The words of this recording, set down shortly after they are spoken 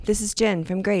This is Jen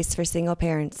from Grace for Single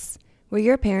Parents, where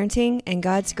your parenting and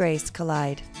God's grace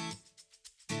collide.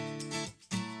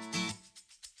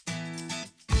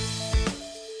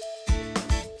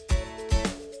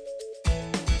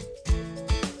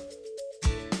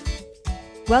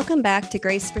 Welcome back to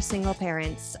Grace for Single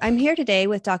Parents. I'm here today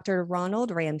with Dr. Ronald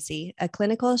Ramsey, a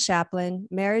clinical chaplain,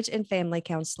 marriage and family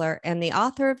counselor, and the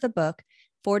author of the book,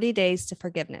 40 Days to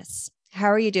Forgiveness.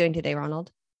 How are you doing today,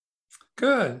 Ronald?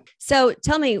 Good. So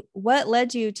tell me, what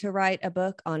led you to write a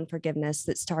book on forgiveness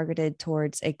that's targeted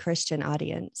towards a Christian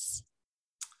audience?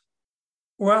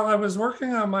 Well, I was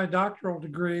working on my doctoral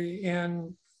degree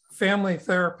in family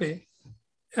therapy,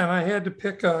 and I had to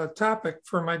pick a topic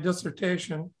for my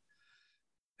dissertation.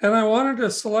 And I wanted to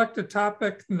select a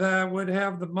topic that would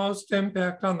have the most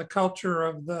impact on the culture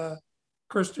of the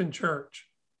Christian church.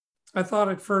 I thought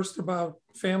at first about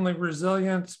family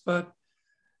resilience, but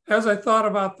as I thought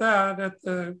about that, at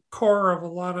the core of a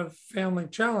lot of family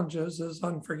challenges is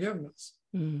unforgiveness.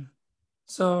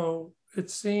 So it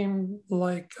seemed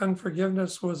like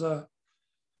unforgiveness was a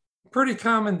pretty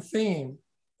common theme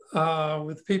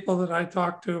with people that I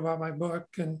talked to about my book.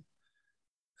 And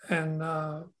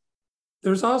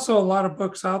there's also a lot of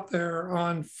books out there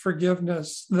on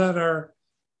forgiveness that are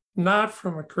not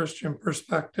from a Christian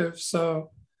perspective. So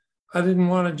I didn't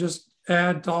want to just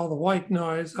add to all the white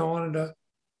noise. I wanted to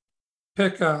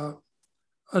pick a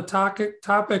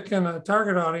topic and a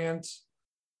target audience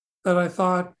that I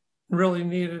thought really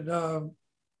needed a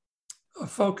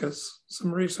focus,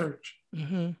 some research.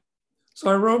 Mm-hmm.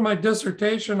 So I wrote my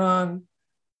dissertation on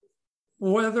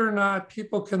whether or not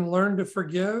people can learn to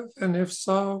forgive, and if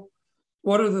so,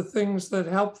 what are the things that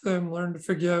help them learn to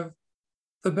forgive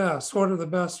the best? What are the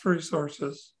best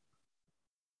resources?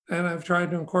 And I've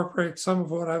tried to incorporate some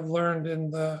of what I've learned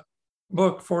in the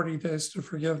book, 40 Days to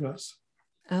Forgiveness.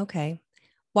 Okay.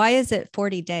 Why is it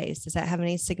 40 days? Does that have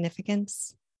any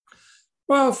significance?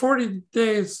 Well, 40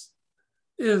 days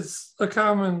is a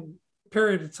common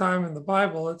period of time in the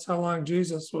Bible. It's how long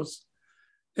Jesus was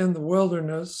in the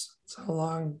wilderness. It's how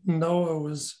long Noah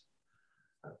was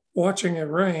watching it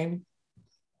rain.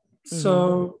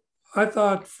 So I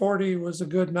thought 40 was a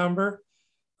good number.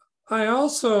 I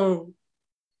also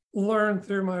learned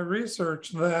through my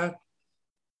research that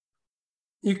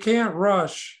you can't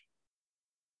rush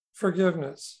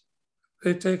forgiveness.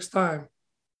 It takes time.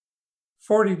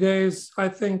 40 days, I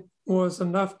think, was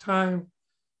enough time.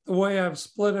 The way I've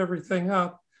split everything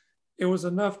up, it was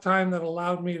enough time that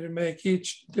allowed me to make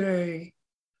each day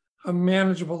a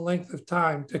manageable length of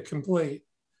time to complete.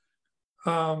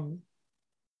 So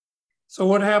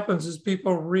what happens is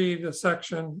people read a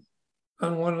section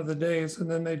on one of the days and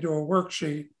then they do a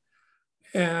worksheet.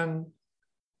 And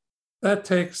that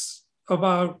takes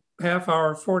about half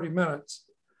hour, 40 minutes.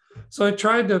 So I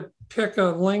tried to pick a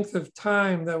length of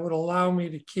time that would allow me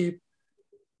to keep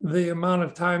the amount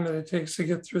of time that it takes to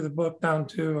get through the book down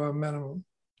to a minimum.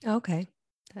 Okay.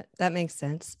 That makes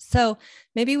sense. So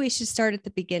maybe we should start at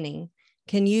the beginning.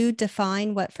 Can you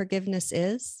define what forgiveness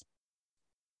is?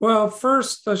 Well,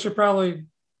 first, I should probably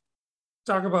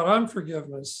talk about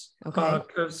unforgiveness. Okay.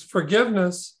 Because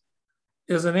forgiveness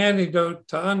is an antidote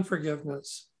to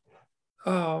unforgiveness.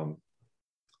 And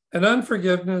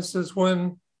unforgiveness is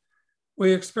when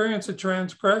we experience a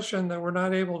transgression that we're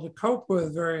not able to cope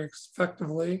with very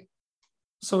effectively.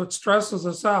 So it stresses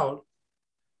us out.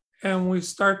 And we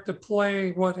start to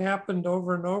play what happened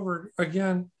over and over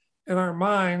again in our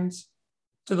minds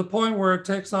to the point where it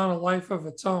takes on a life of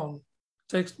its own.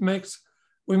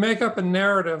 We make up a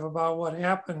narrative about what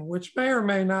happened, which may or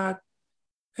may not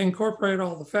incorporate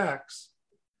all the facts.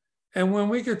 And when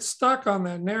we get stuck on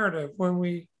that narrative, when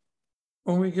we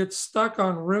get stuck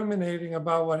on ruminating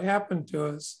about what happened to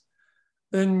us,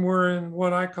 then we're in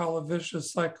what I call a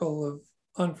vicious cycle of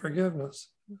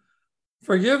unforgiveness.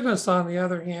 Forgiveness, on the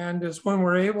other hand, is when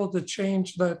we're able to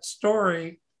change that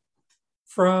story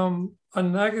from a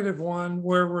negative one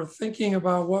where we're thinking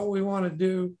about what we want to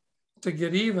do to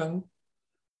get even,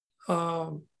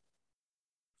 or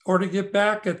to get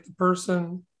back at the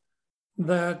person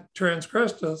that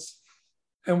transgressed us.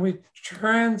 And we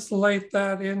translate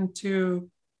that into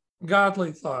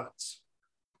godly thoughts.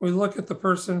 We look at the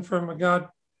person from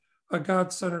a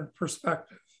God-centered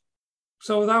perspective.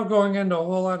 So without going into a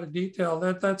whole lot of detail,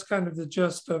 that's kind of the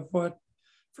gist of what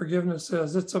forgiveness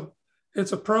is.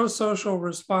 It's a pro-social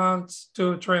response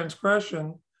to a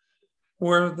transgression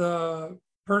where the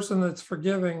person that's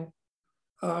forgiving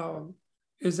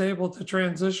is able to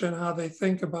transition how they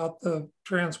think about the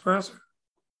transgressor.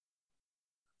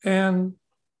 And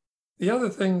the other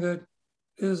thing that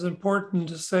is important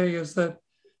to say is that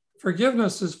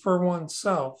forgiveness is for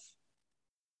oneself.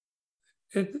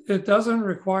 it doesn't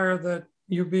require that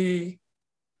you be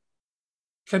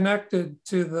connected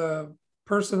to the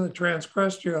person that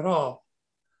transgressed you at all.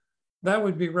 That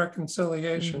would be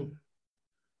reconciliation.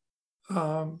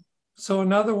 So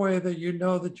another way that you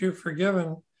know that you're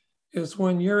forgiven is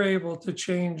when you're able to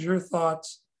change your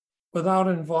thoughts without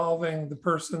involving the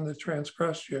person that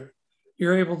transgressed you.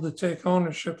 You're able to take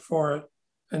ownership for it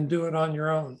and do it on your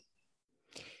own.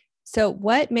 So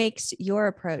what makes your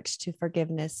approach to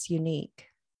forgiveness unique?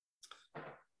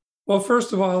 Well,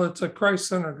 first of all, it's a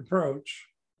Christ-centered approach.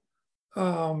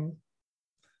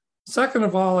 Second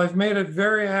of all, I've made it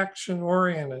very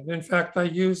action-oriented. In fact, I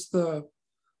use the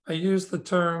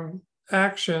term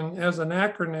action as an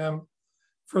acronym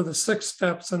for the 6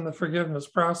 steps in the forgiveness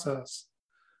process.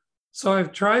 So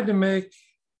I've tried to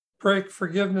break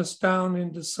forgiveness down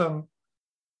into some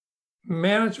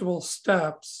manageable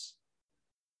steps.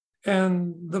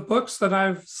 And the books that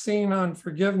I've seen on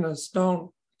forgiveness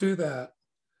don't do that.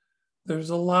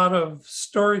 There's a lot of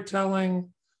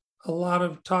storytelling, a lot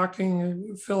of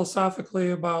talking philosophically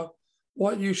about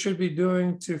what you should be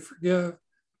doing to forgive,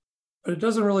 but it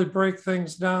doesn't really break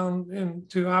things down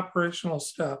into operational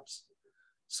steps.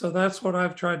 So that's what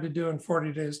I've tried to do in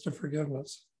 40 Days to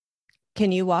Forgiveness.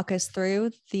 Can you walk us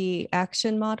through the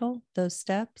action model, those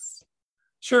steps?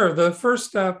 Sure. The first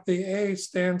step, the A,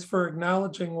 stands for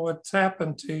acknowledging what's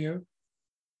happened to you.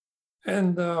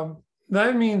 And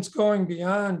that means going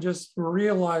beyond just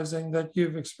realizing that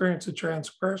you've experienced a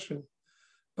transgression,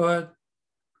 but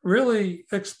really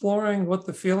exploring what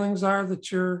the feelings are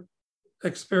that you're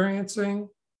experiencing,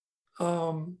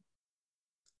 what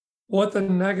the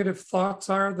negative thoughts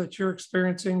are that you're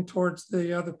experiencing towards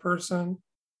the other person,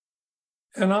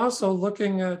 and also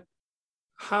looking at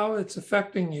how it's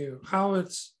affecting you, how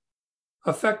it's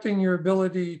affecting your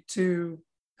ability to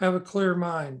have a clear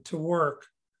mind, to work,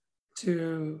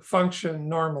 to function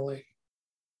normally,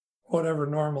 whatever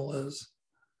normal is.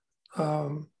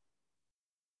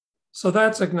 So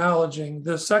that's acknowledging.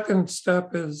 The second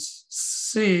step is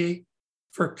C,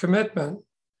 for commitment.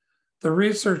 The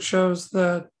research shows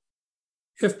that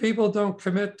if people don't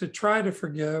commit to try to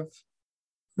forgive,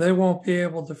 they won't be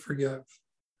able to forgive.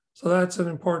 So that's an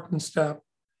important step.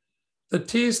 The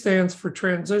T stands for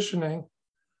transitioning.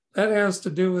 That has to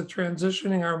do with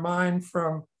transitioning our mind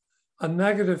from a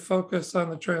negative focus on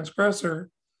the transgressor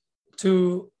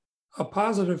to a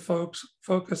positive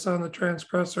focus on the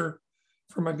transgressor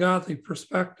from a godly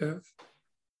perspective.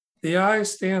 The I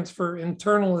stands for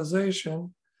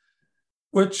internalization,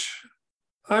 which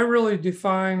I really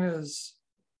define as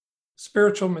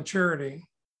spiritual maturity.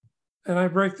 And I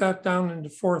break that down into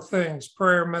 4 things: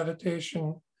 prayer,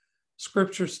 meditation,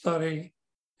 scripture study,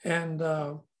 and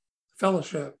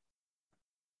fellowship.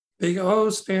 The O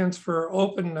stands for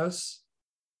openness,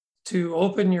 to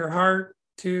open your heart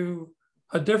to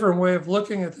a different way of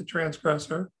looking at the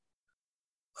transgressor,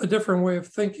 a different way of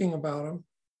thinking about them.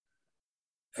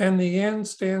 And the N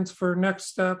stands for next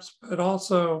steps, but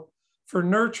also for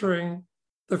nurturing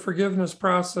the forgiveness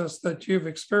process that you've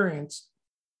experienced.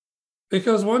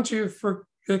 Because once you've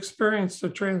experienced a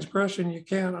transgression, you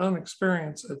can't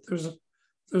unexperience it.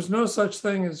 There's no such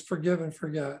thing as forgive and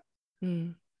forget.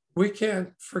 We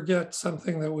can't forget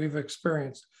something that we've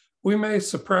experienced. We may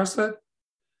suppress it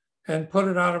and put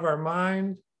it out of our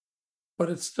mind, but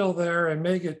it's still there and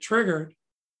may get triggered.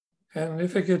 And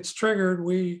if it gets triggered,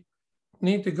 we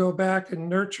need to go back and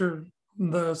nurture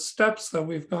the steps that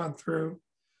we've gone through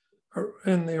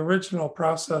in the original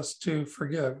process to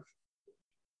forgive.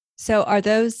 So are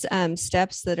those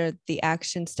steps that are the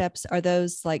action steps, are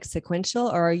those like sequential,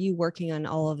 or are you working on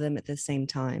all of them at the same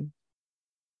time?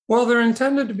 Well, they're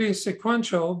intended to be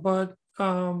sequential, but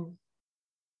I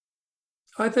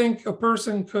think a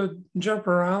person could jump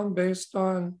around based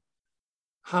on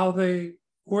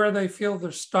where they feel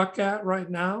they're stuck at right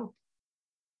now.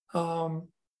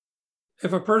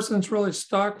 If a person's really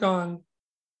stuck on,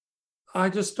 I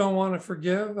just don't want to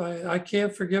forgive, I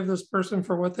can't forgive this person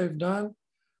for what they've done,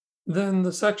 then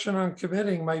the section on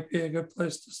committing might be a good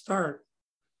place to start.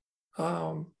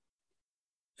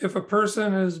 If a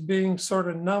person is being sort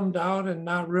of numbed out and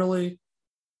not really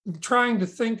trying to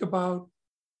think about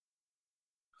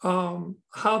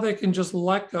how they can just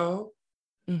let go,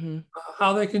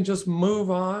 how they can just move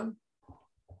on,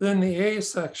 then the A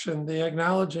section, the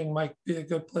acknowledging, might be a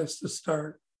good place to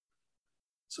start.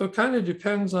 So it kind of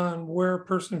depends on where a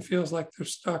person feels like they're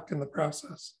stuck in the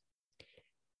process.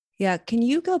 Yeah. Can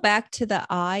you go back to the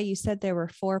I? You said there were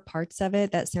 4 parts of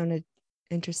it. That sounded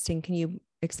interesting. Can you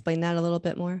explain that a little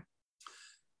bit more?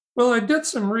 Well, I did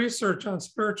some research on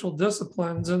spiritual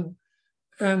disciplines, and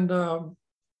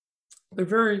They're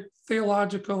very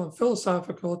theological and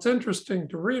philosophical. It's interesting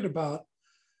to read about,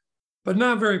 but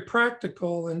not very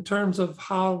practical in terms of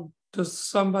how does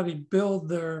somebody build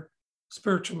their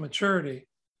spiritual maturity.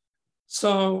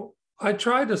 So I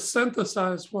try to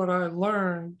synthesize what I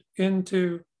learned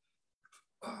into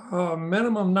a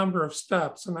minimum number of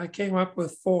steps, and I came up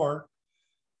with 4.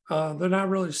 They're not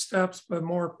really steps, but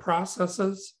more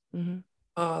processes.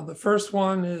 Mm-hmm. The first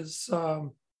one is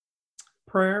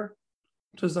prayer,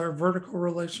 which is our vertical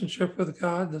relationship with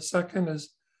God. The second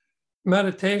is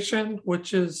meditation,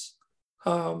 which is,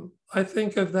 I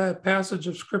think of that passage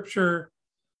of scripture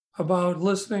about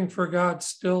listening for God's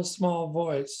still small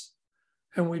voice.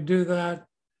 And we do that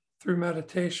through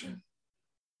meditation.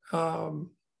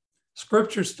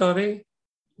 Scripture study,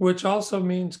 which also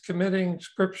means committing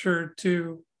scripture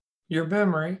to your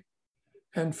memory,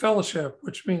 and fellowship,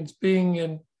 which means being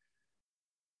in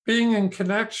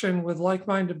connection with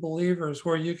like-minded believers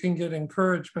where you can get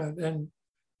encouragement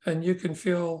and you can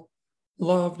feel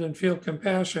loved and feel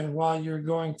compassion while you're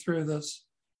going through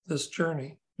this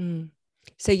journey.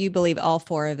 So you believe all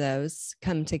 4 of those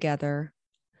come together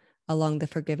along the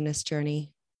forgiveness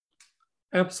journey?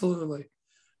 Absolutely.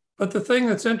 But the thing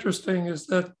that's interesting is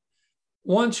that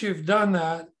once you've done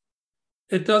that,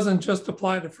 it doesn't just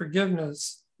apply to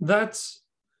forgiveness. That's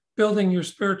building your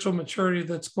spiritual maturity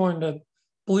that's going to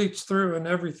bleach through in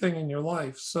everything in your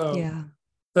life. So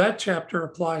that chapter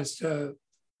applies to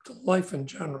life in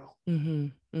general. Mm-hmm.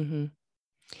 Mm-hmm.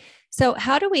 So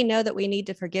how do we know that we need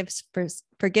to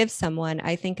forgive someone?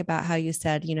 I think about how you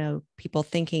said, people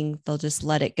thinking they'll just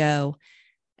let it go.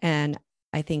 And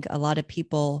I think a lot of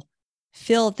people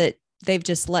feel that they've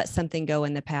just let something go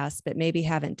in the past, but maybe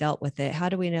haven't dealt with it. How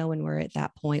do we know when we're at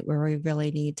that point where we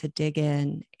really need to dig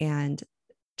in and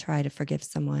try to forgive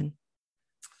someone?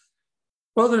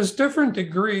 Well, there's different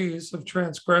degrees of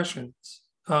transgressions.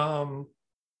 And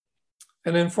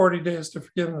in 40 Days to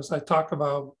Forgiveness, I talk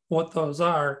about what those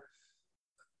are.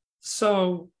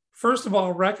 So first of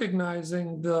all,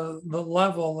 recognizing the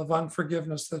level of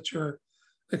unforgiveness that you're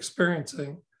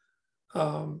experiencing.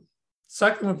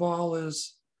 Second of all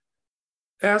is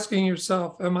asking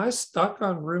yourself, am I stuck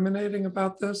on ruminating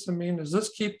about this? I mean, does this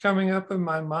keep coming up in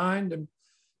my mind? And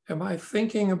am I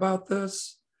thinking about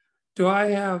this? Do I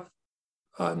have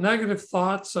negative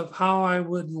thoughts of how I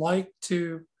would like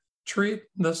to treat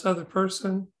this other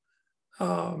person?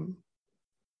 A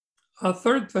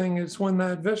third thing is when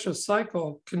that vicious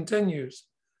cycle continues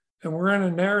and we're in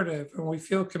a narrative and we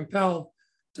feel compelled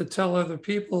to tell other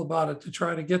people about it, to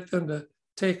try to get them to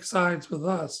take sides with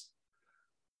us.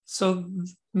 So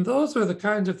those are the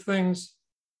kinds of things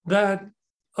that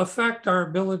affect our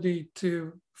ability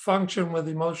to function with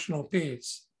emotional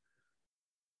peace.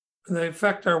 They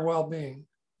affect our well-being.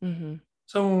 Mm-hmm.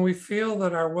 So when we feel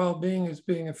that our well-being is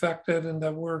being affected and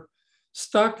that we're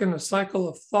stuck in a cycle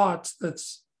of thoughts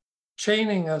that's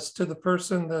chaining us to the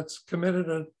person that's committed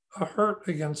a hurt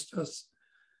against us,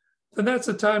 then that's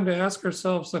a time to ask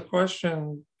ourselves the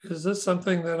question, is this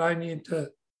something that I need to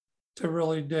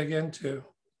really dig into?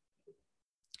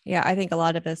 Yeah, I think a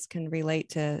lot of us can relate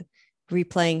to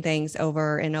replaying things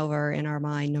over and over in our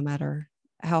mind, no matter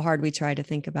how hard we try to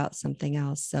think about something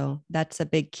else. So that's a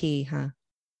big key, huh?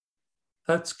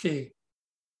 That's key.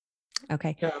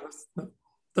 Okay. Yeah,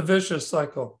 the vicious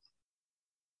cycle.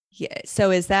 Yeah.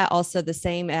 So is that also the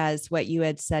same as what you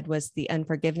had said was the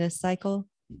unforgiveness cycle?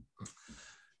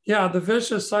 Yeah, the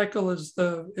vicious cycle is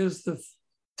the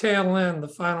tail end, the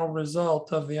final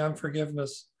result of the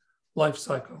unforgiveness life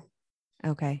cycle.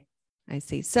 Okay, I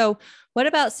see. So what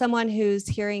about someone who's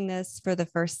hearing this for the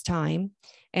first time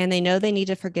and they know they need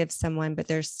to forgive someone, but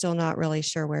they're still not really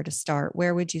sure where to start?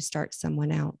 Where would you start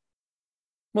someone out?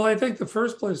 Well, I think the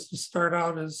first place to start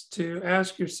out is to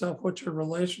ask yourself what your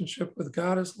relationship with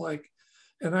God is like.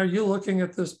 And are you looking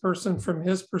at this person from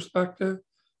his perspective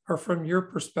or from your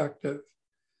perspective?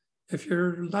 If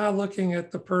you're not looking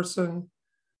at the person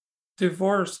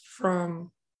divorced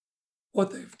from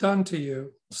what they've done to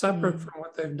you, separate from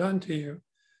what they've done to you,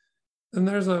 then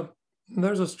there's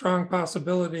a strong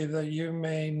possibility that you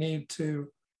may need to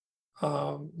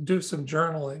do some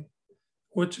journaling,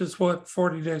 which is what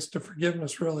 40 Days to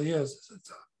Forgiveness really is.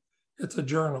 It's a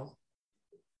journal.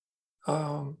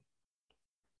 So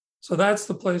that's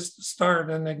the place to start,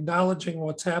 and acknowledging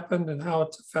what's happened and how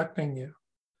it's affecting you.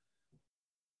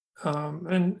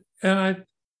 And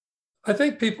I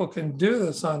think people can do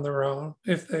this on their own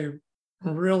if they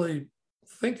really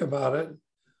think about it.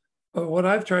 But what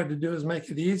I've tried to do is make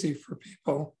it easy for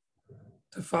people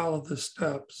to follow the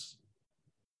steps.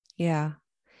 Yeah.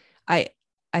 I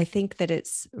think that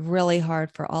it's really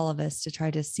hard for all of us to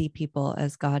try to see people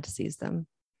as God sees them.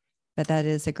 But that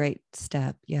is a great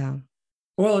step. Yeah.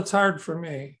 Well, it's hard for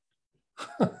me.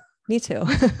 Me too.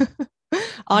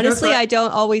 Honestly, I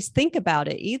don't always think about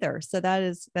it either. So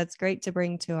that's great to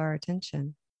bring to our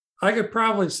attention. I could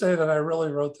probably say that I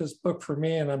really wrote this book for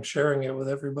me and I'm sharing it with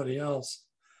everybody else.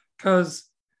 Because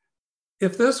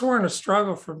if this weren't a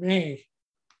struggle for me,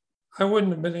 I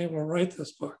wouldn't have been able to write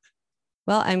this book.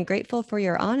 Well, I'm grateful for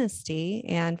your honesty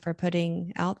and for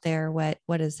putting out there what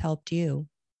has helped you.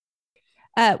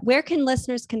 Where can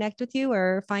listeners connect with you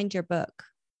or find your book?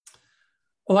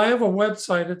 Well, I have a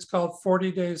website. It's called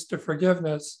 40 Days to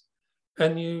Forgiveness,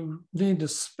 and you need to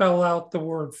spell out the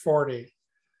word 40.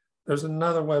 There's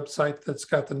another website that's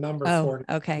got the number 40.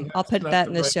 Okay. I'll put that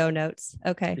in the show notes.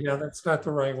 Okay. Yeah, that's not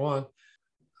the right one.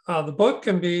 The book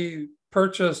can be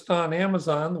purchased on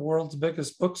Amazon, the world's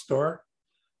biggest bookstore.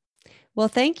 Well,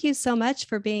 thank you so much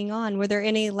for being on. Were there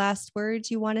any last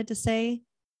words you wanted to say?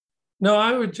 No,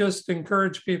 I would just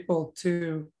encourage people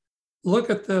to look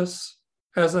at this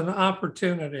as an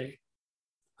opportunity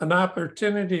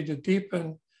to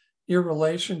deepen your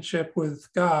relationship with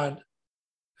God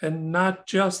and not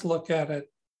just look at it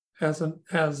as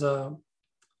a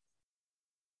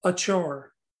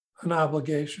chore, an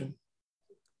obligation.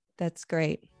 That's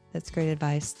great. That's great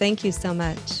advice. Thank you so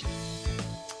much.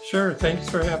 Sure. Thanks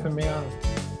for having me on.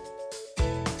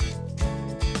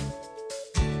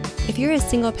 If you're a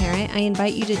single parent, I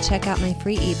invite you to check out my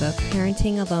free ebook,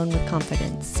 Parenting Alone with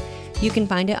Confidence. You can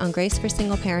find it on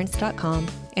graceforsingleparents.com,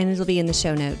 and it'll be in the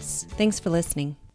show notes. Thanks for listening.